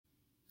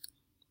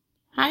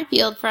Hi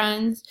Field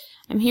Friends!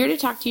 I'm here to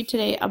talk to you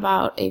today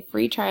about a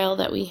free trial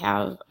that we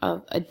have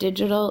of a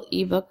digital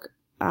ebook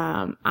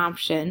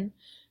option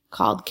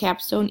called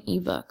Capstone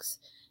eBooks.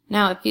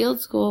 Now at Field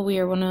School we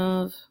are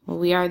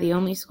the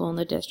only school in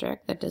the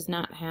district that does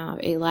not have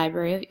a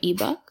library of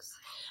ebooks.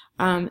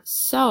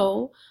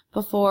 So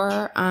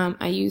before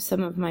I use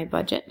some of my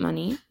budget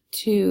money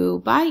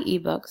to buy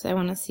ebooks, I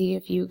want to see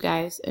if you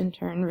guys in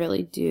turn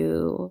really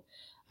do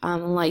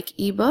like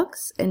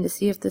ebooks, and to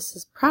see if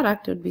this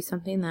product would be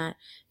something that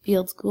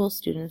Field School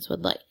students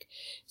would like.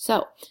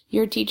 So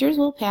your teachers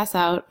will pass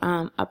out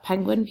a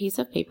penguin piece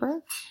of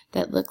paper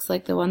that looks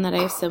like the one that I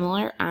have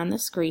similar on the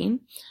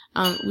screen.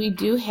 We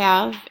do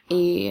have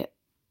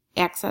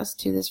access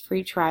to this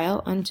free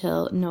trial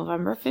until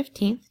November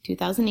 15th,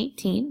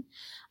 2018.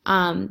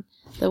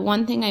 The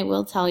one thing I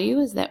will tell you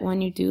is that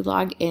when you do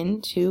log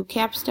into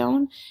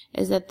Capstone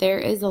is that there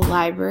is a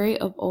library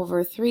of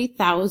over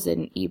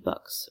 3,000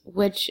 ebooks,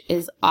 which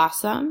is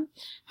awesome.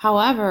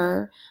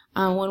 However,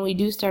 when we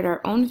do start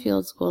our own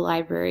Field School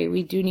library,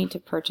 we do need to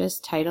purchase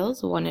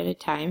titles one at a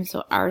time,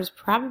 so ours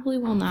probably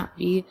will not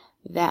be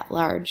that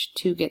large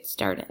to get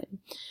started.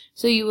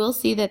 So you will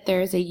see that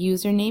there is a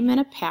username and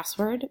a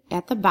password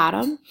at the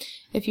bottom.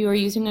 If you are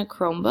using a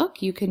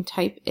Chromebook, you can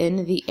type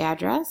in the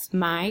address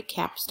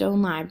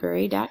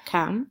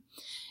mycapstonelibrary.com.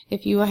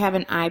 If you have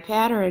an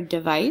iPad or a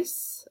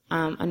device,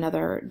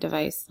 another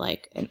device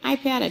like an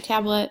iPad, a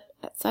tablet,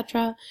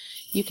 etc.,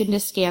 you can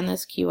just scan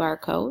this QR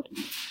code.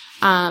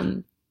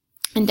 And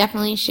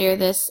definitely share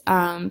this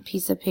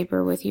piece of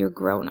paper with your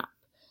grown-up.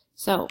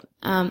 So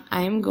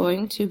I am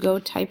going to go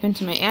type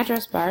into my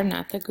address bar,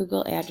 not the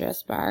Google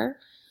address bar,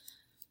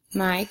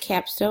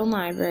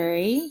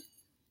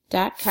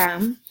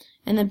 mycapstonelibrary.com.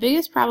 And the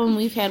biggest problem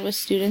we've had with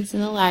students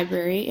in the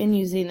library in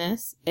using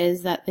this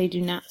is that they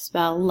do not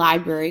spell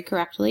library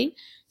correctly.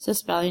 So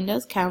spelling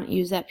does count.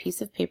 Use that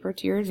piece of paper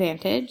to your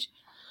advantage.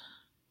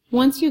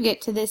 Once you get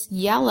to this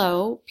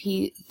yellow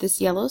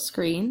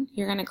screen,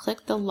 you're going to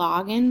click the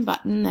login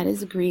button that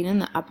is green in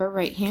the upper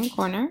right hand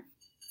corner.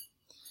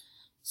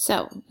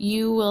 So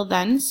you will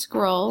then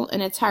scroll,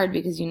 and it's hard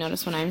because you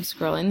notice when I'm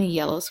scrolling the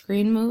yellow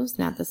screen moves,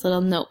 not this little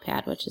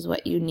notepad, which is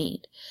what you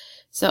need.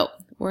 So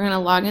we're going to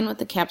log in with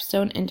the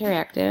Capstone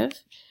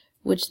Interactive,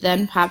 which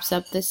then pops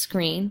up this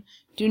screen.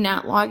 Do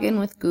not log in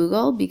with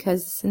Google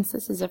because since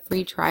this is a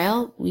free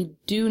trial, we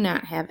do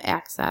not have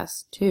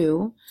access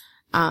to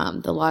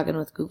the login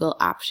with Google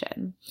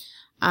option.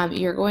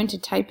 You're going to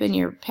type in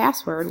your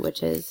password,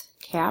 which is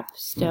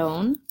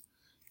Capstone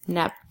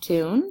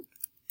Neptune.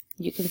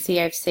 You can see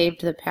I've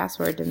saved the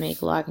password to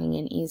make logging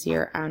in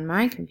easier on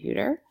my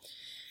computer.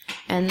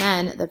 And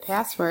then the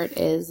password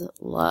is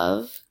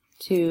love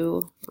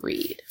to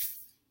read.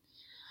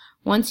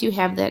 Once you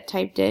have that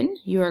typed in,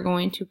 you are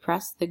going to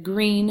press the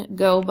green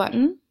go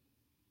button.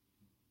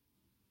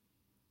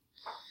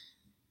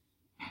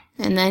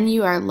 And then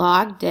you are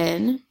logged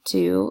in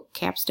to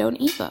Capstone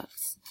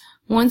eBooks.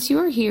 Once you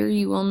are here,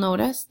 you will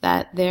notice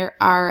that there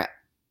are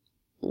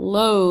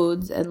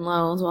loads and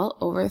loads, well,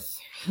 over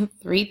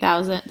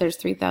 3,000, there's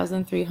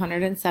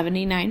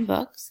 3,379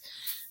 books.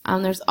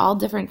 There's all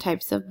different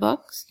types of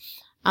books.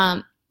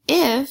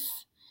 If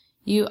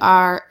you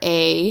are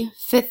a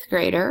 5th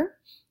grader,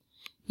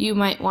 you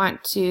might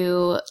want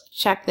to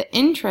check the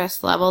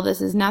interest level. This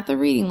is not the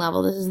reading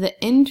level, this is the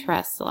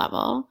interest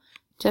level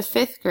to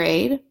 5th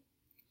grade.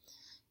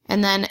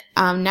 And then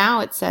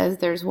now it says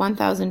there's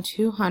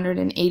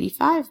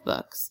 1,285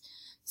 books.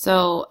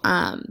 So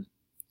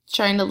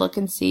trying to look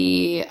and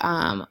see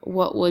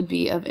what would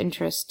be of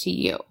interest to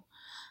you.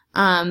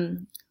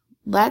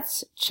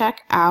 Let's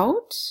check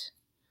out.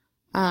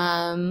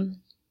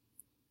 I'm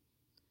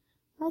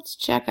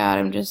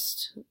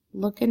just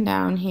looking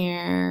down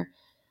here.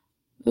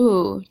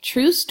 Ooh,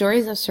 True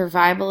Stories of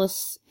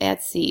Survivalists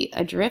at Sea,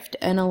 Adrift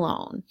and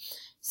Alone.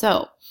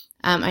 So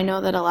I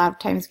know that a lot of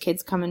times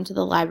kids come into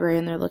the library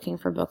and they're looking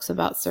for books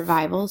about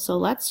survival. So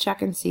let's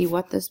check and see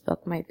what this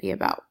book might be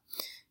about.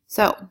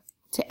 So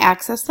to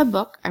access the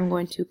book, I'm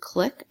going to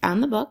click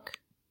on the book.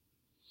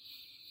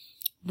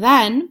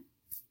 Then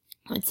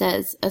it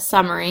says a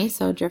summary,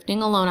 so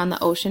drifting alone on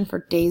the ocean for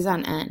days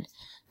on end.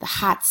 The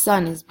hot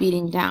sun is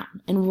beating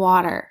down, and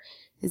water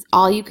is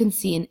all you can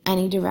see in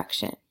any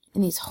direction.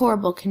 In these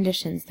horrible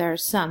conditions, there are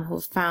some who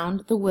have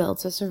found the will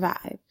to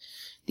survive.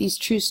 These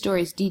true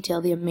stories detail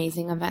the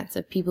amazing events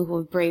of people who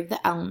have braved the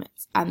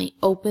elements on the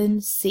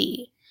open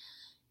sea.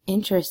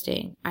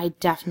 Interesting. I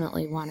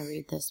definitely want to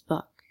read this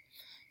book.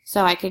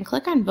 So I can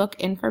click on book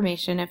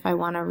information if I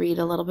want to read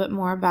a little bit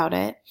more about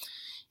it.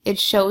 It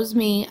shows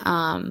me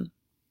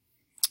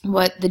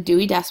what the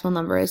Dewey Decimal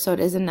Number is, so it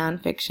is a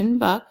nonfiction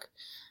book.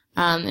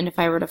 And if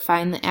I were to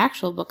find the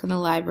actual book in the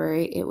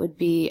library, it would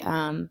be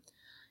in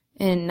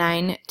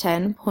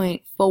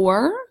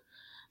 910.4.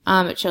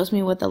 It shows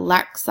me what the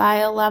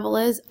Lexile level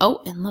is.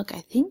 Oh, and look,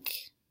 I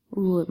think,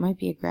 it might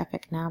be a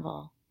graphic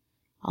novel.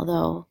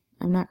 Although,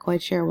 I'm not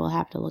quite sure. We'll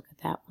have to look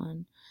at that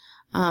one.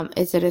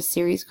 Is it a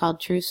series called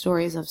True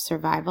Stories of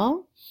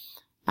Survival?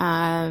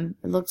 It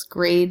looks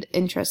grade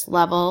interest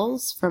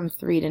levels from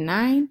 3 to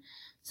 9.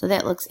 So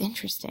that looks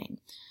interesting.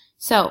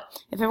 So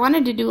if I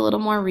wanted to do a little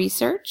more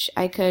research,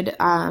 I could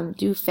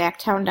do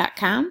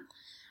facthound.com,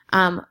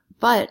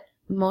 but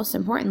most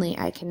importantly,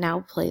 I can now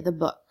play the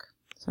book.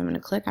 So I'm going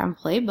to click on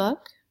Play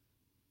Book.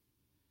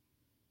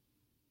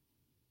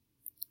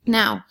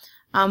 Now,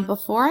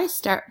 before I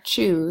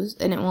choose,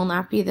 and it will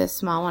not be this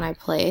small when I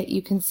play it,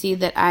 you can see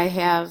that I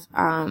have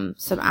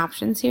some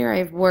options here. I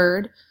have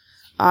Word,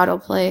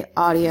 Autoplay,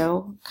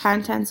 Audio,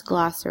 Contents,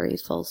 Glossary,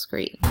 Full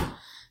Screen.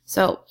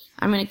 So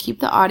I'm going to keep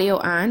the audio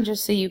on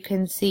just so you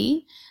can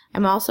see.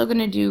 I'm also going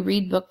to do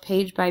read book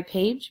page by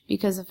page,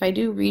 because if I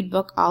do read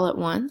book all at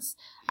once,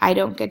 I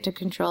don't get to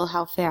control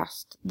how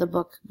fast the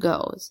book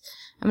goes.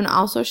 I'm going to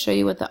also show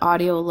you what the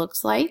audio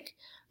looks like.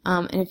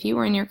 And if you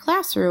were in your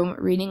classroom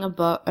reading an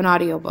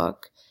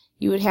audiobook,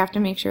 you would have to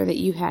make sure that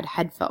you had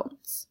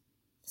headphones.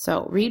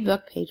 So read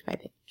book page by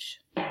page.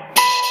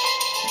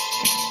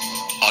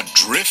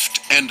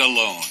 Adrift and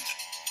Alone,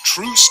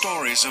 True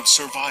Stories of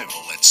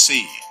Survival at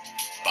Sea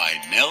by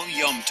Nell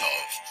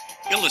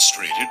Yomtov,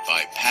 illustrated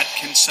by Pat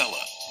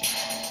Kinsella.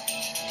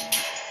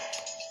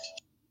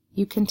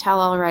 You can tell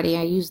already,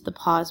 I used the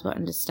pause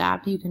button to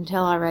stop. You can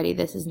tell already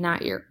this is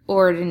not your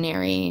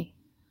ordinary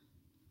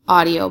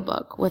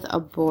audiobook with a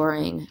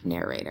boring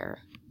narrator.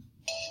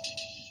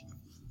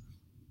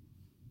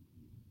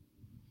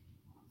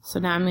 So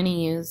now I'm going to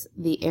use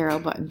the arrow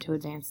button to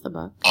advance the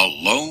book.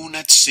 Alone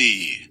at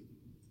Sea.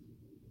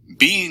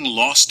 Being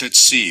lost at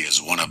sea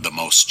is one of the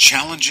most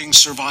challenging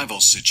survival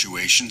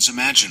situations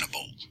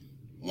imaginable.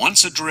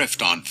 Once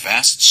adrift on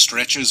vast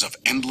stretches of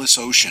endless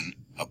ocean,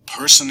 a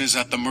person is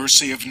at the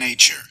mercy of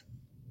nature.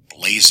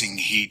 Blazing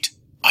heat,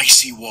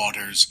 icy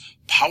waters,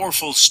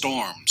 powerful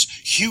storms,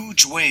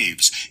 huge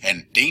waves,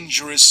 and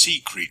dangerous sea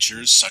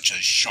creatures such as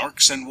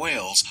sharks and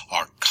whales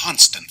are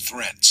constant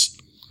threats.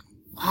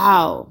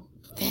 Wow,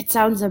 that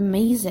sounds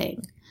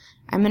amazing.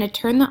 I'm going to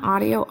turn the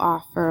audio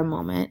off for a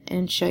moment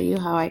and show you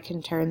how I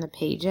can turn the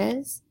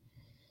pages.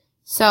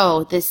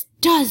 So this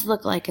does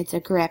look like it's a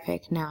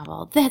graphic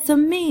novel. That's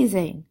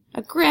amazing.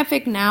 A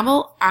graphic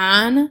novel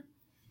on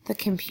the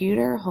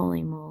computer?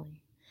 Holy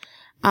moly.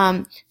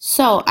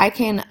 So I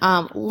can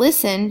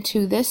listen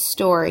to this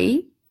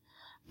story,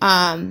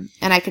 and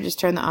I can just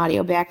turn the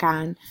audio back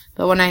on.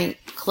 But when I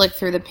click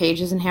through the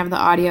pages and have the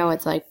audio,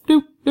 it's like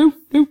doop, doop,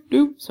 doop,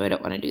 doop. So I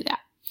don't want to do that.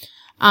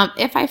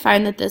 If I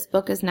find that this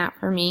book is not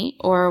for me,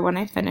 or when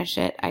I finish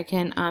it, I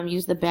can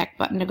use the back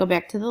button to go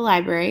back to the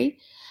library.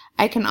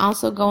 I can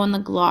also go in the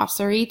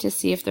glossary to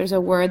see if there's a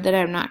word that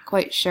I'm not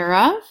quite sure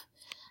of.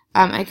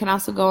 I can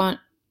also go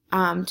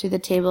to the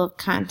table of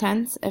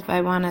contents if I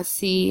want to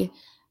see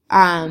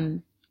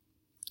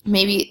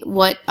maybe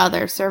what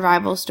other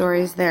survival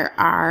stories there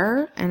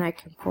are, and I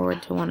can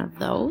forward to one of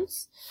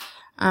those.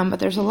 But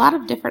there's a lot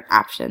of different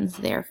options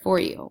there for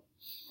you.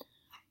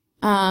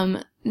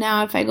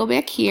 Now, if I go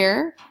back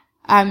here,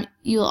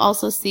 you'll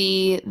also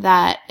see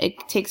that it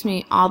takes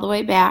me all the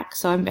way back,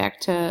 so I'm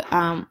back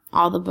to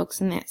all the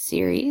books in that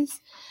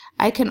series.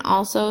 I can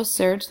also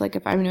search, like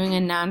if I'm doing a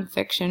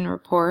nonfiction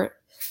report,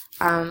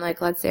 like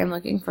let's say I'm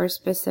looking for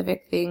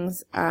specific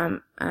things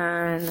on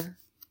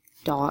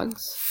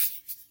dogs.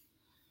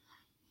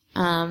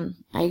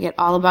 I get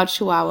all about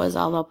Chihuahuas,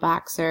 all about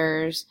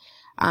boxers,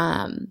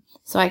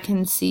 so I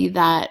can see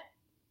that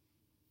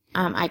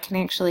I can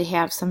actually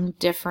have some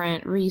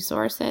different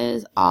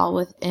resources all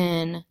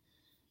within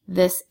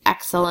this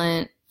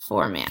excellent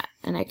format.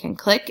 And I can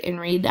click and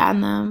read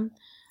on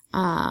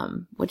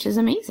them, which is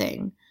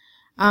amazing.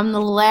 The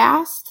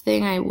last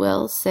thing I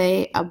will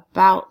say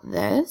about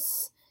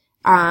this,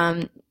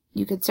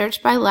 you could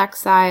search by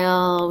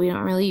Lexile. We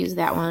don't really use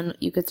that one.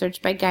 You could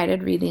search by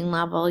guided reading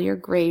level, your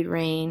grade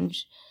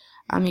range.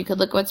 You could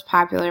look what's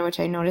popular,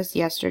 which I noticed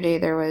yesterday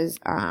there was,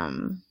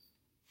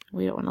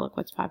 we don't want to look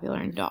what's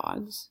popular in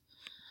dogs.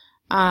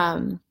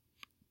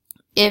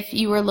 If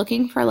you were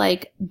looking for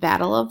like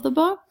Battle of the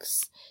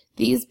Books,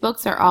 these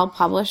books are all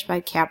published by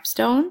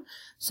Capstone,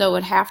 so it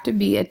would have to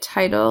be a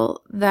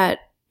title that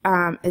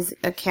is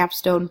a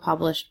Capstone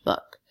published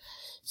book.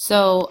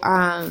 So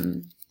I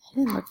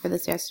didn't look for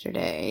this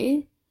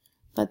yesterday,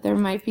 but there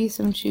might be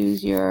some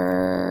choose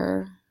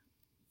your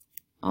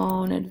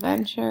own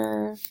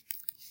adventure.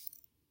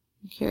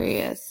 I'm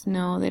curious.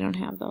 No, they don't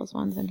have those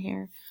ones in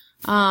here.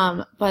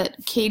 But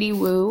Katie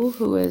Wu,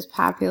 who is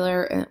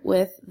popular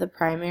with the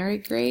primary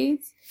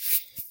grades,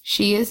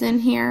 she is in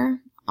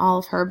here, all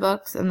of her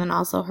books, and then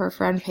also her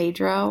friend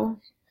Pedro.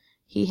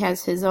 He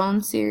has his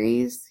own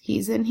series.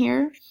 He's in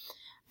here.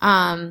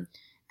 And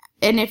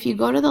if you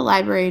go to the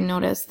library,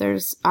 notice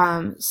there's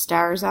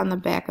stars on the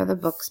back of the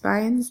book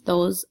spines.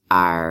 Those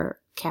are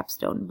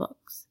Capstone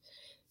books.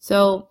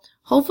 So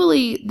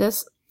hopefully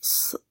this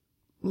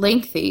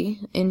lengthy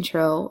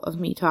intro of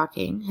me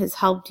talking has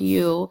helped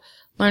you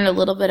learn a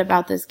little bit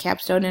about this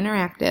Capstone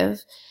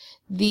Interactive.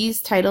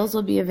 These titles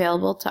will be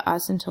available to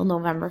us until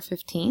November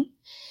 15th.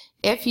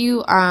 If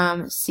you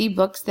see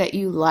books that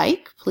you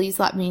like, please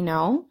let me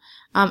know.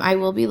 I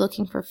will be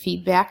looking for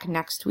feedback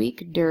next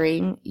week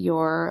during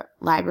your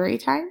library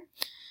time.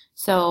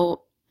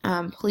 So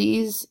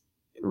please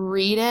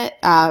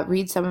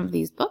read some of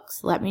these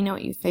books. Let me know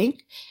what you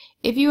think.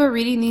 If you are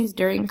reading these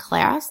during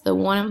class, the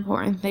one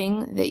important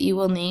thing that you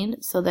will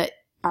need so that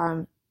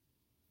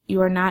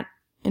you are not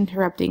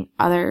interrupting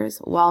others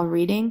while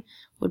reading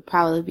would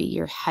probably be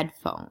your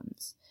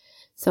headphones.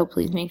 So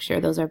please make sure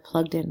those are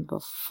plugged in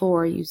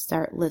before you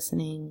start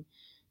listening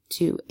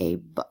to a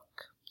book.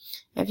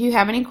 If you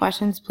have any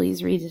questions,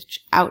 please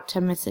reach out to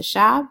Mrs.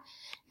 Schaub.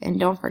 And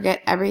don't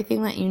forget,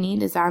 everything that you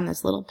need is on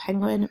this little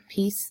penguin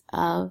piece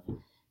of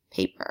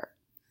paper.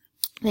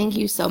 Thank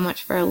you so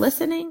much for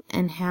listening,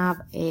 and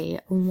have a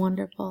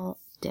wonderful